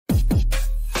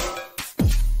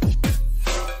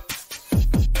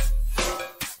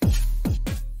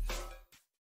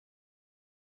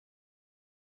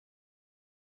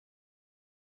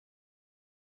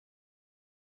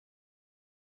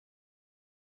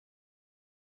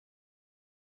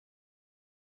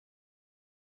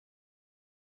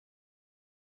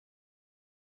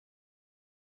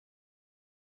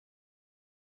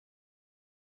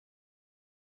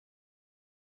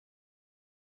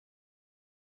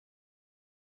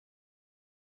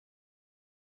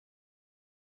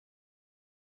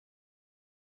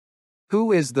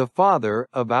Who is the father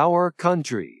of our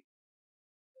country?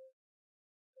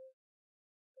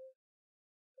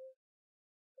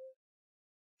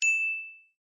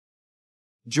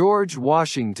 George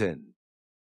Washington.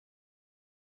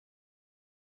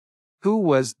 Who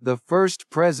was the first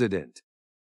president?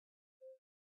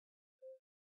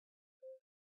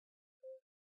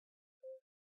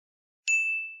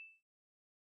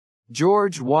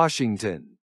 George Washington.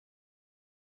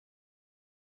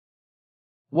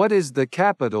 What is the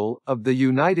capital of the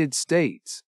United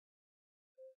States?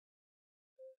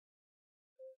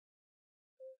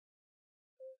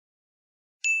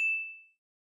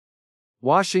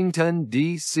 Washington,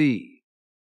 D.C.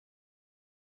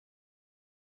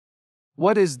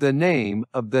 What is the name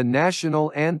of the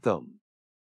national anthem?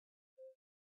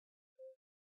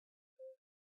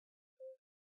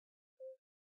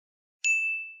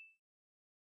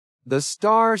 The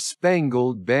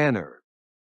Star-Spangled Banner.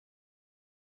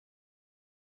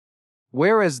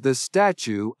 Where is the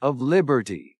Statue of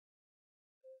Liberty?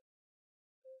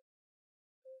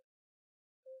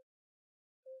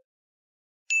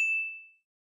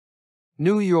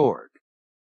 New York.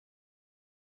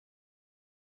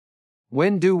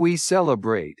 When do we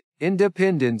celebrate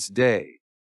Independence Day?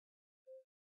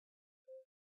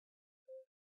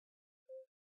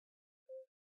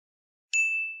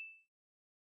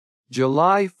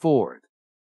 July 4th.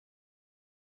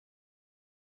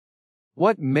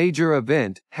 What major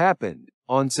event happened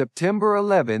on September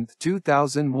 11,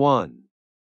 2001?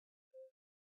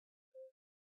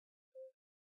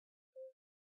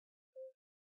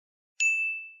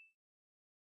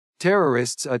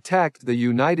 Terrorists attacked the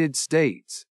United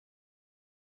States.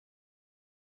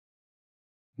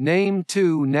 Name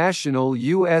 2 national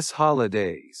U.S.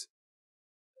 holidays.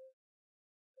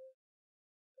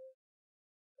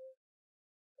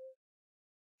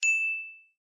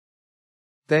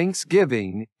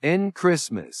 Thanksgiving and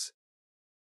Christmas.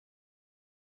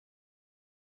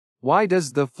 Why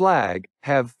does the flag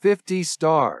have 50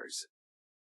 stars?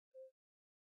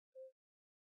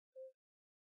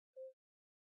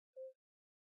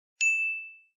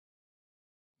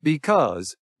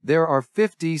 Because there are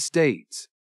 50 states.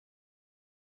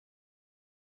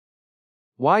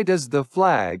 Why does the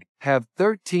flag have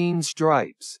 13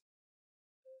 stripes?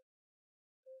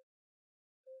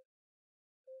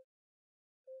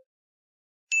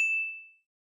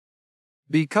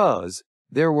 Because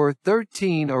there were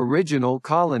 13 original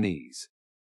colonies.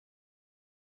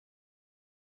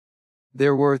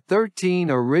 There were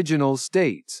 13 original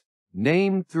states.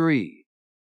 Name 3.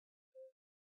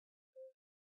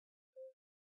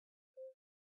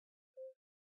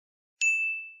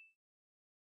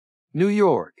 New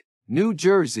York, New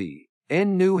Jersey,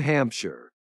 and New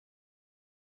Hampshire.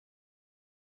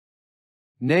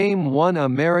 Name 1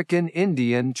 American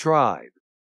Indian tribe.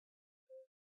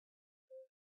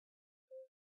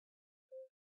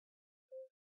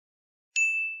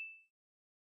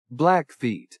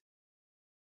 Blackfeet.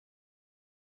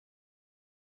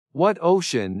 What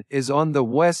ocean is on the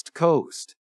west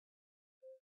coast?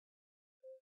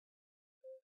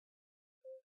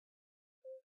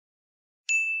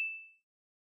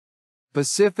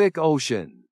 Pacific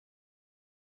Ocean.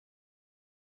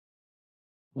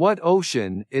 What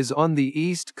ocean is on the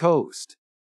east coast?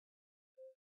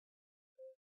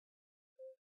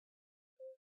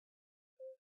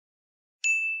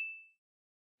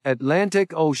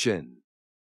 Atlantic Ocean.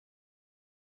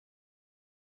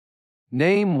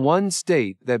 Name 1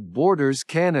 state that borders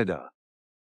Canada.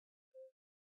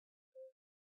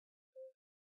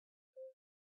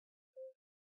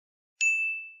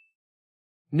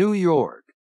 New York.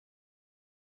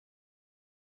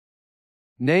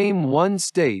 Name 1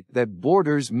 state that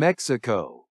borders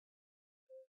Mexico.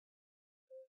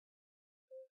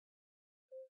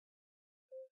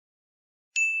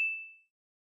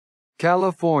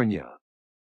 California.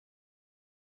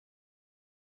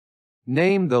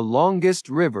 Name the longest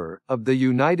river of the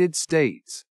United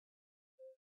States.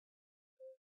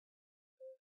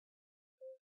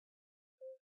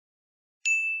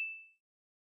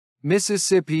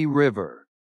 Mississippi River.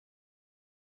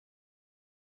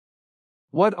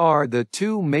 What are the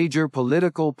 2 major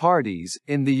political parties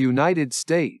in the United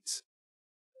States?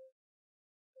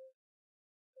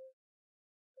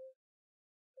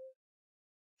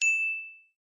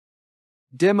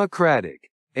 Democratic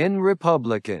and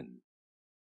Republican.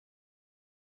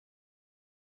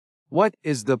 What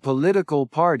is the political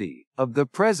party of the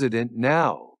president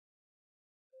now?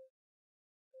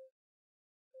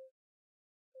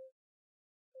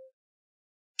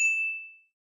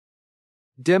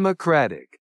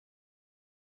 Democratic.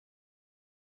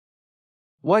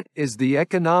 What is the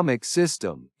economic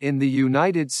system in the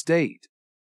United States?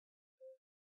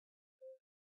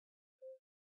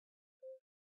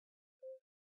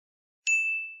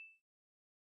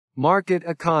 Market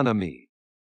economy.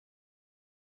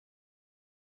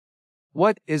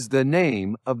 What is the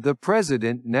name of the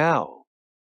president now?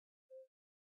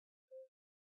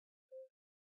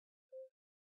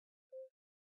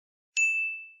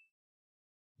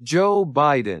 Joe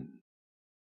Biden.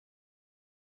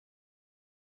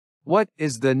 What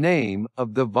is the name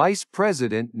of the vice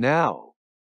president now?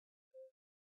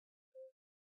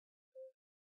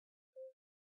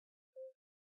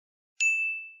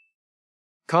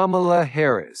 Kamala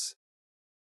Harris.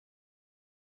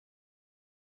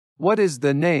 What is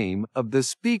the name of the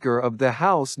Speaker of the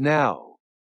House now?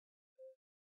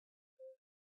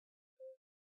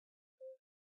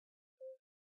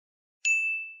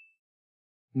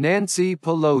 Nancy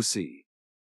Pelosi.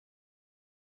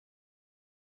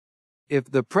 If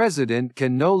the president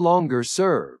can no longer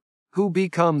serve, who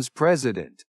becomes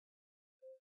president?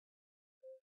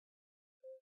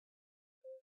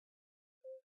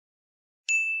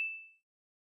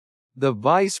 The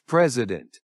vice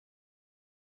president.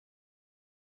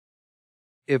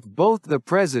 If both the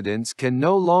presidents can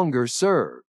no longer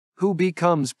serve, who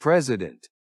becomes president?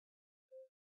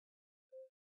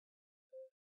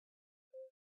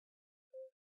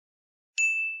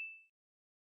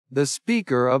 The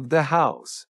Speaker of the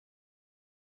House.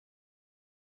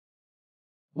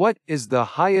 What is the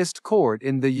highest court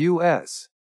in the U.S.?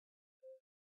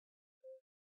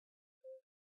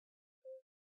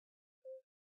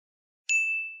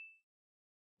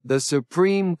 The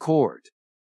Supreme Court.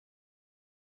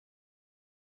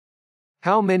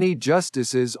 How many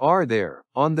justices are there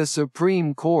on the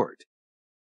Supreme Court?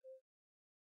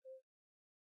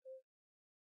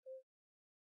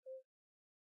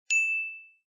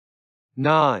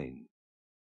 Nine.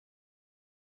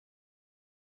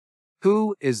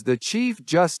 Who is the Chief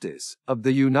Justice of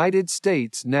the United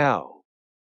States now?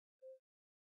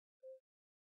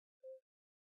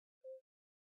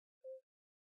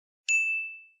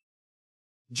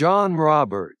 John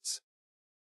Roberts.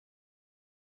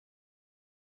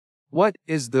 What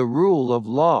is the rule of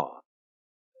law?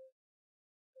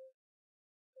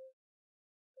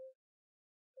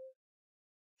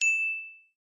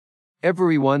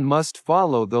 Everyone must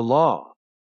follow the law.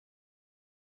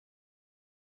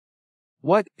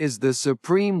 What is the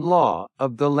supreme law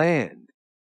of the land?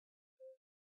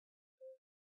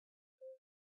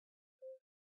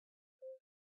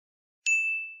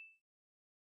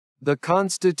 The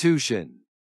Constitution.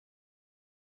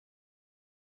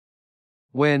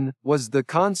 When was the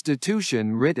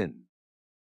Constitution written?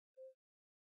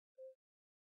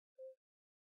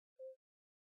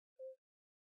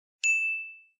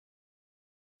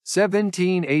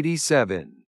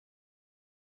 (1787).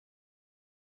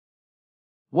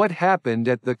 What happened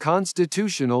at the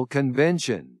Constitutional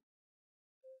Convention?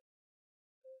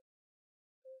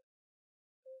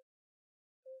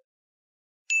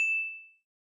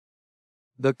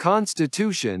 The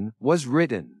Constitution was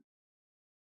written.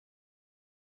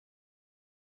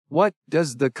 What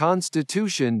does the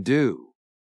Constitution do?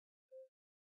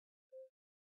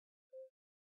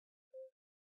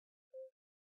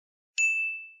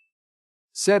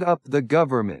 Set up the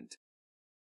government.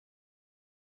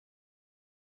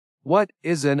 What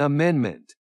is an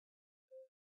amendment?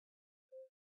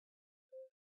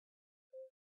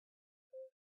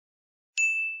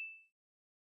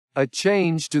 A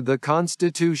change to the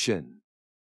Constitution.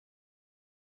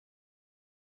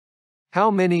 How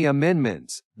many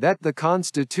amendments that the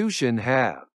Constitution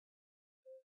have?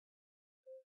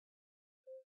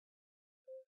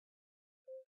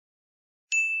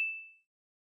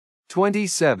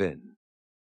 27.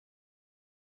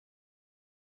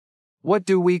 What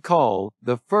do we call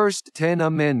the first 10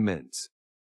 amendments?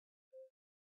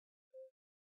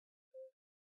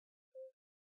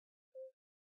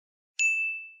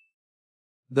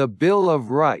 The Bill of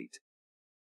Rights.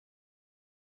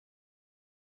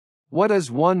 What is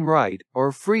one right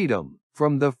or freedom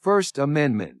from the First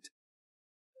Amendment?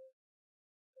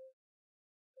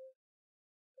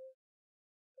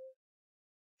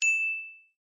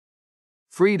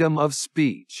 Freedom of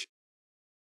speech.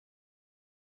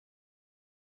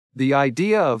 The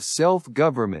idea of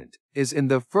self-government is in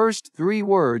the first 3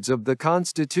 words of the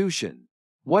Constitution.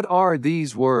 What are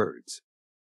these words?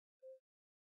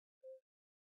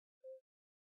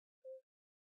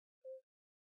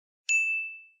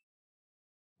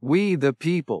 We the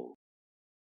people.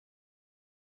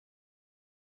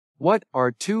 What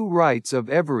are 2 rights of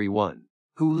everyone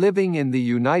who living in the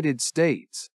United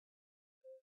States?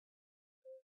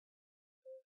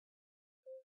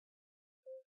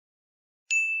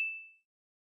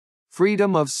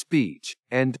 freedom of speech,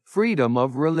 and freedom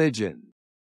of religion.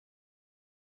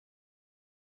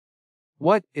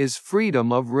 What is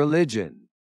freedom of religion?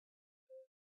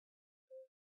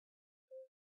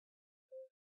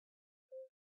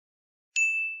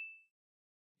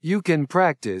 You can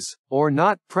practice, or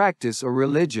not practice a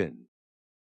religion.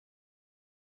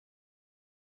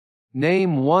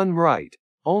 Name one right,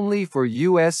 only for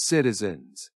U.S.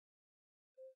 citizens.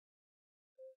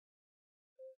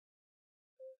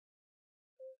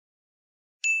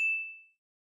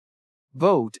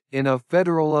 Vote in a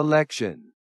federal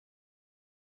election.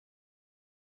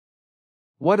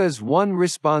 What is one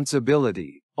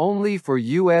responsibility, only for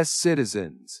U.S.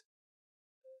 citizens?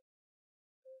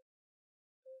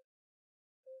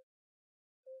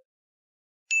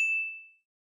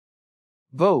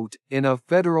 Vote in a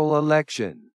federal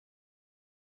election.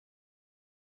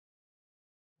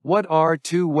 What are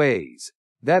two ways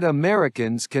that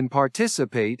Americans can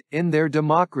participate in their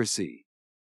democracy?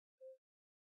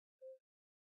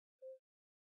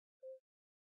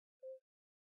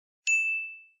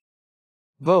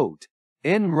 Vote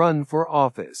and run for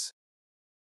office.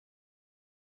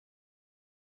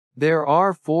 There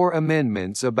are 4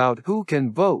 amendments about who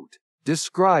can vote.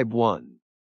 Describe one.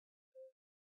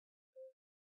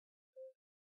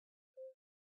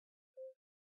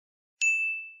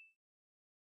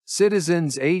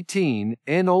 Citizens 18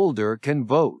 and older can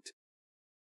vote.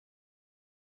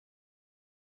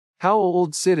 How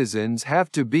old citizens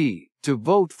have to be to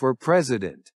vote for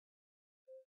president?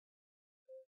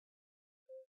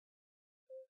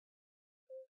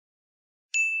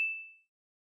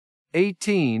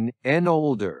 (18) and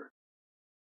older.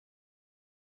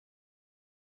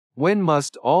 When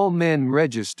must all men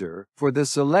register for the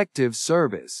Selective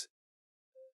Service?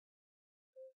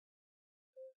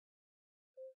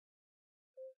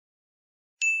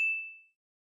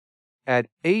 At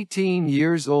 18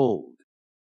 years old.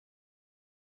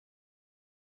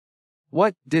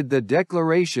 What did the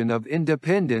Declaration of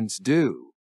Independence do?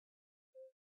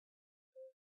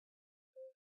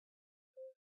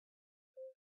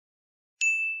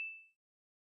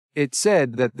 It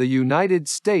said that the United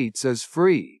States is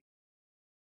free.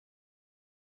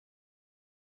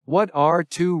 What are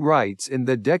 2 rights in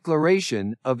the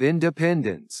Declaration of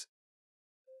Independence?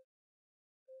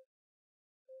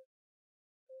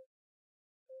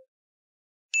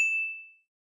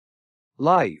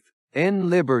 Life and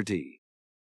liberty.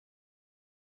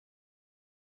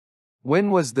 When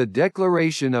was the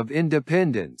Declaration of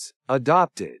Independence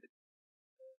adopted?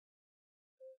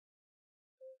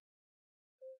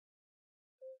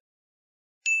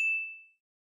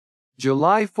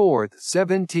 July 4,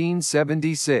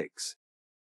 1776.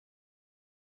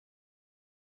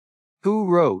 Who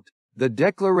wrote the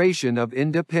Declaration of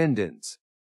Independence?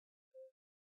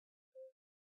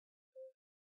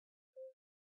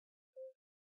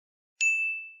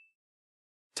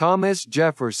 Thomas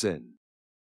Jefferson.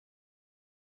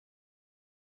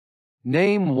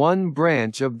 Name one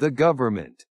branch of the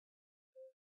government.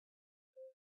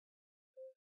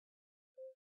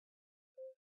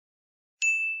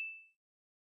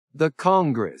 The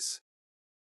Congress.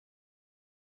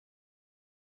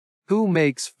 Who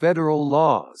makes federal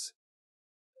laws?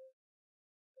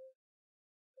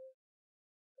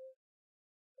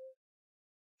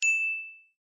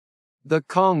 The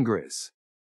Congress.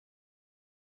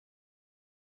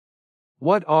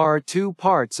 What are 2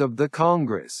 parts of the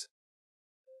Congress?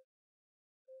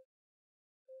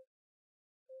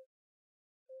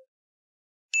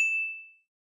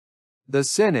 The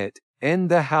Senate and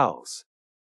the House.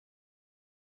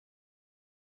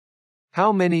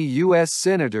 How many U.S.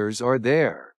 senators are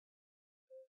there?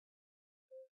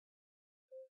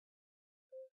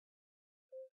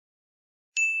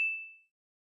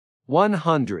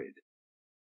 100.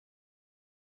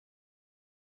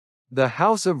 The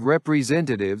House of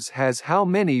Representatives has how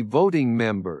many voting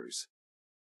members?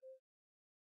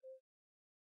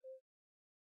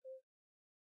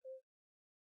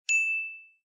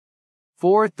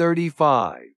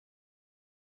 435.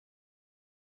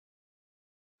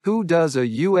 Who does a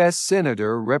U.S.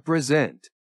 Senator represent?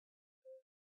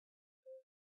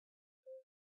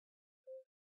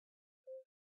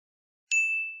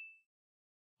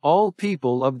 All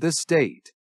people of the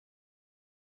state.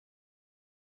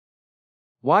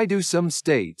 Why do some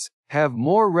states have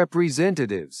more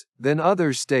representatives than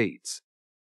other states?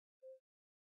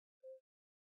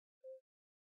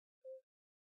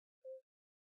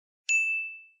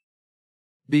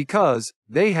 Because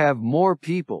they have more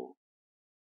people.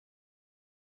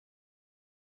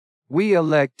 We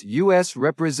elect U.S.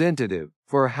 representative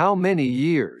for how many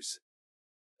years?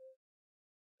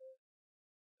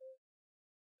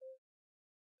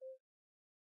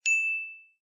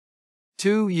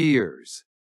 2 years.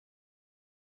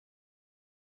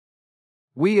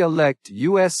 We elect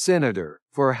U.S. Senator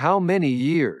for how many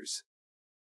years?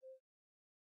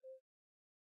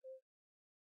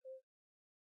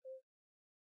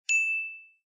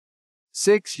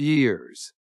 6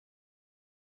 years.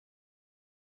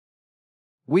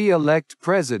 We elect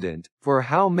President for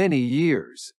how many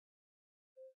years?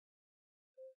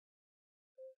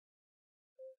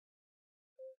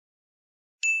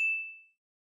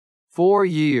 4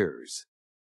 years.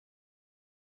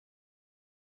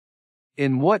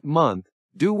 In what month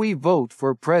do we vote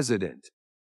for President?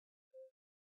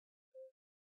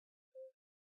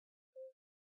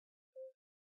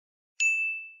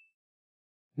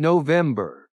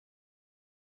 November.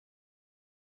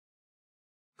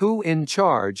 Who in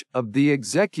charge of the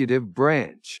executive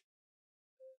branch?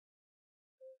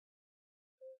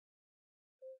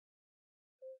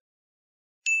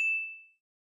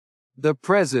 The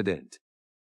President.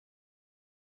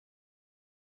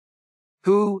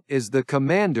 Who is the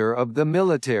commander of the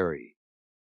military?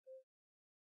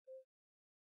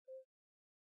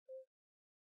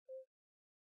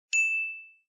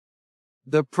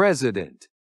 The President.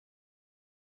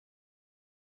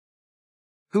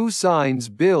 Who signs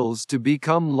bills to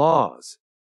become laws?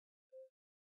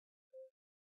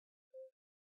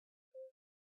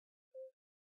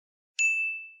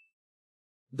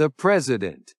 The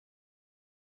President.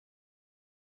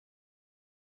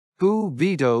 Who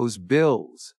vetoes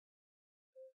bills?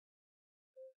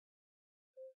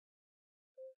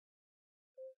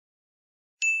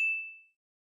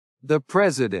 The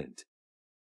President.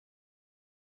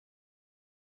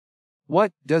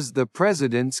 What does the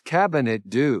President's cabinet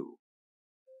do?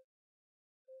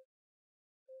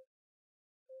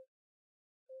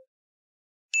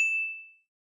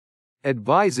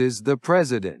 Advises the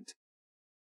President.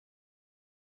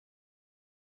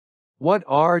 What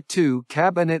are 2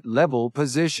 cabinet-level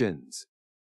positions?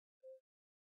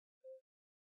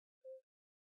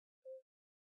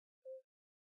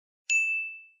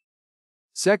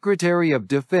 Secretary of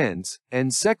Defense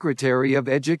and Secretary of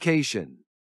Education.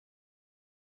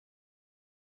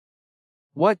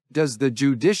 What does the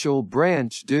judicial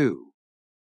branch do?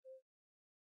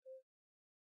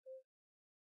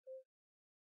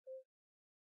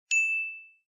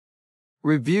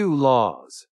 Review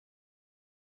laws.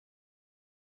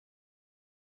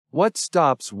 What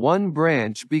stops one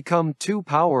branch become too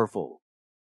powerful?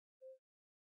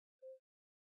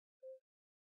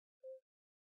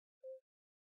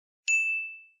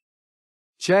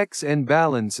 Checks and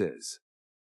balances.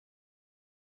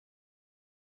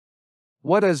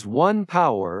 What is one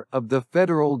power of the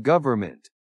federal government?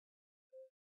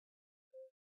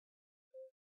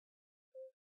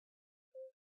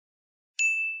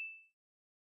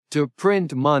 To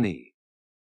print money.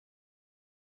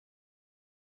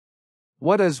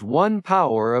 What is one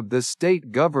power of the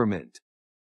state government?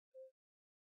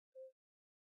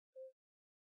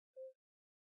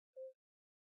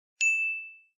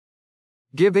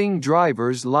 Giving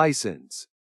driver's license.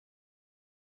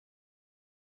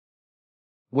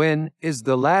 When is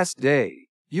the last day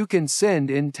you can send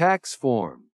in tax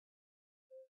form?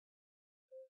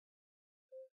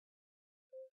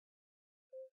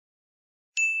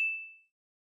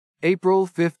 April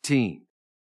 15.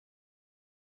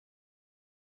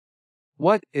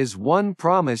 What is one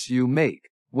promise you make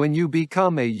when you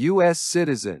become a U.S.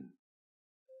 citizen?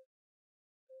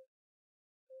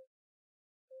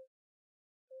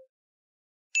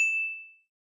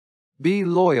 Be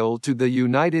loyal to the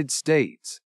United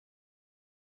States.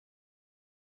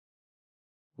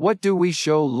 What do we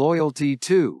show loyalty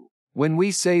to when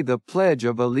we say the Pledge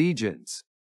of Allegiance?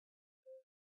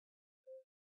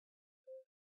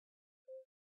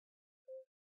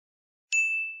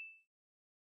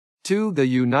 To the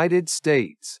United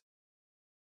States.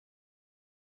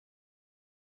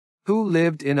 Who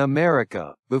lived in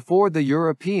America before the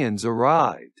Europeans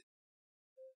arrived?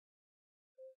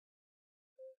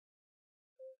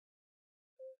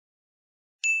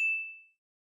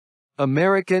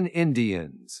 American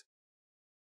Indians.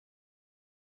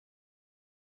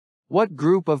 What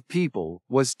group of people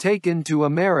was taken to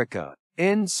America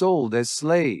and sold as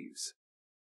slaves?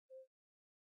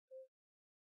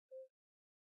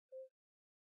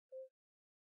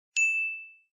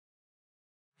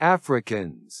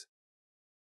 Africans.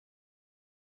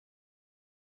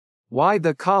 Why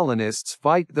the colonists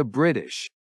fight the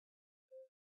British?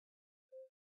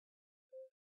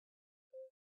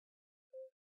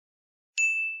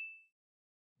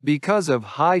 Because of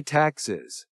high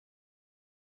taxes.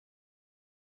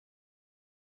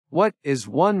 What is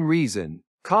one reason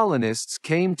colonists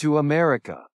came to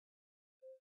America?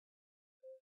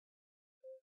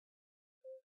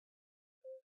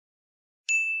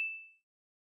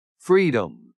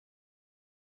 Freedom.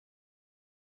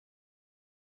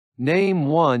 Name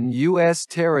one U.S.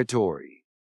 territory.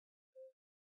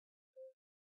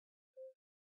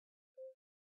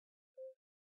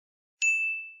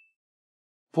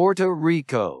 Puerto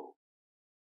Rico.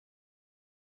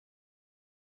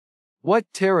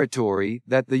 What territory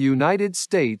that the United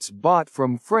States bought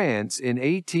from France in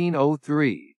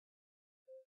 1803?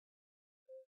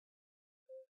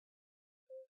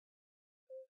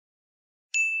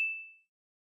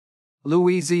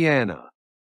 Louisiana.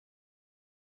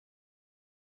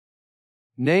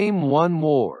 Name one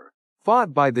war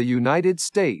fought by the United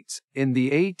States in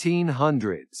the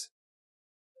 1800s.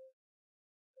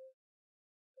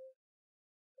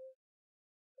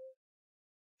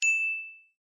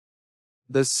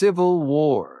 The Civil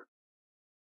War.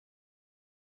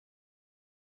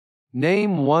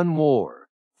 Name one war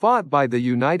fought by the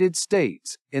United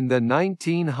States in the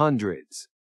 1900s.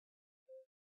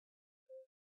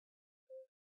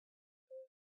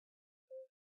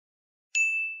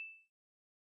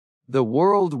 The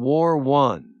World War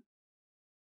I.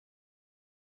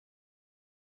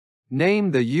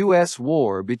 Name the U.S.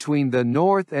 war between the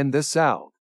North and the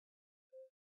South.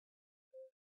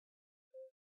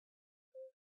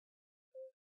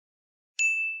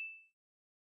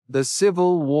 The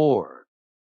Civil War.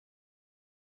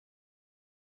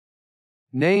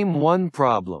 Name one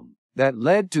problem that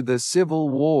led to the Civil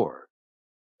War.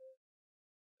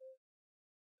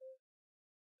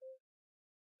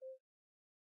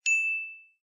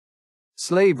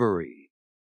 Slavery.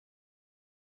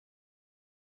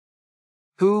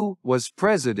 Who was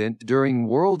president during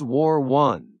World War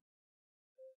I?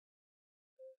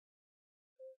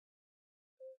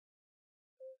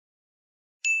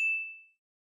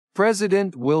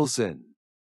 President Wilson.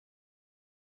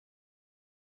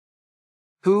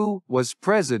 Who was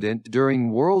president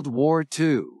during World War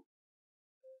II?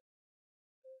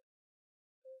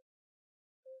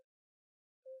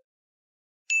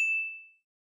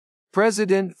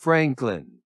 President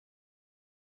Franklin.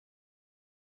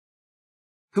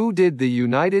 Who did the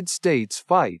United States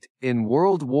fight in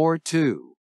World War II?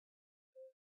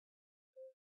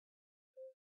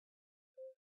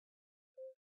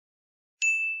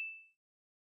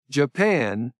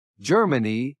 Japan,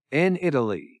 Germany, and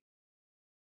Italy.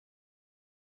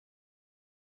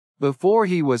 Before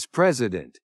he was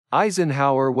president,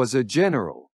 Eisenhower was a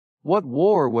general. What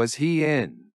war was he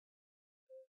in?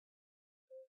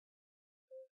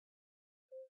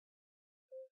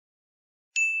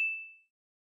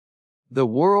 The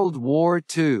World War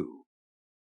II.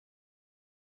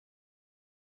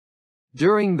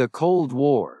 During the Cold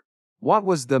War, what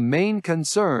was the main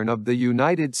concern of the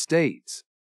United States?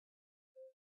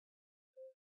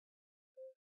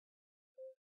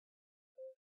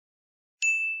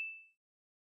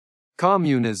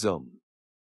 Communism.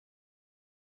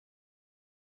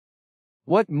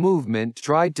 What movement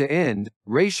tried to end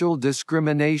racial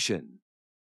discrimination?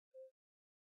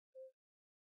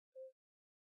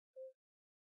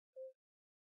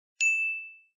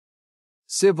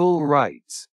 Civil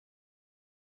rights.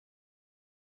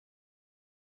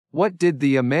 What did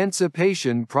the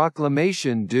Emancipation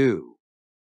Proclamation do?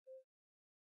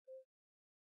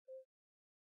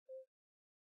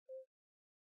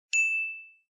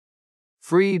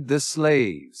 Freed the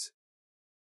slaves.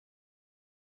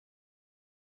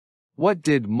 What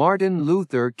did Martin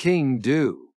Luther King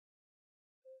do?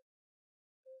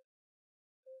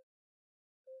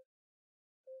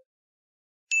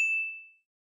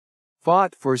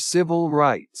 Fought for civil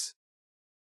rights.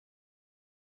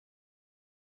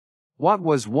 What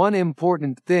was one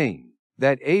important thing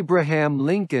that Abraham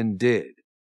Lincoln did?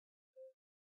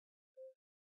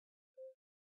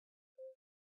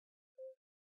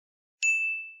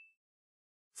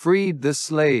 Freed the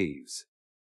slaves.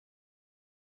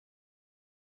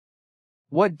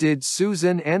 What did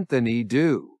Susan Anthony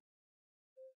do?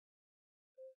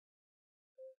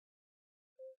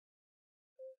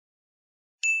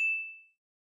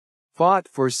 Fought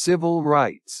for civil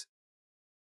rights.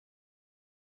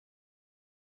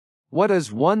 What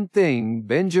is one thing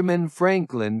Benjamin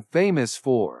Franklin famous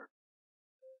for?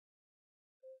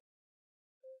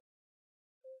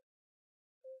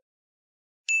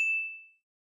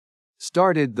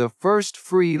 Started the first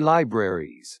free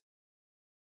libraries.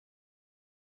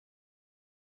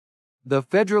 The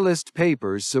Federalist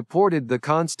Papers supported the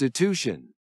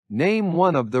Constitution. Name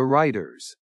one of the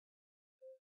writers.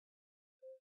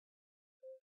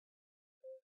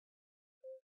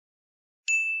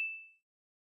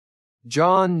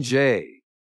 John Jay.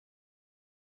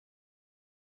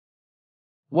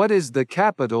 What is the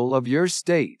capital of your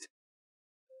state?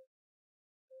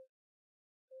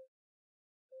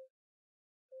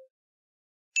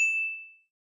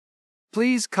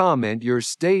 Please comment your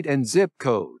state and zip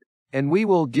code, and we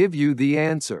will give you the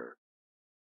answer.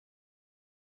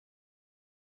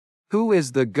 Who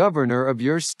is the governor of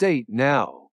your state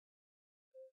now?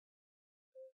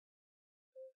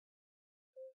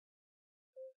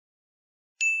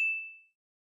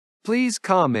 Please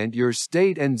comment your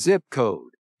state and zip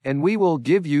code, and we will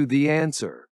give you the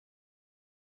answer.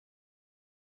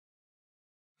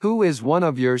 Who is one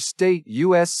of your state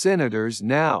U.S. senators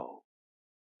now?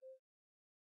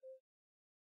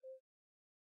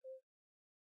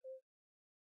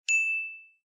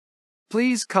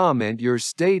 Please comment your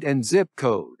state and zip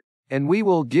code, and we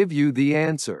will give you the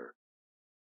answer.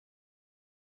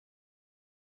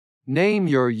 Name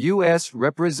your U.S.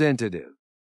 representative.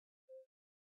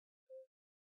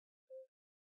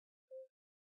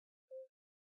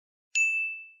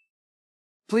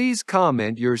 Please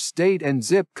comment your state and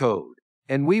zip code,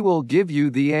 and we will give you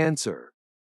the answer.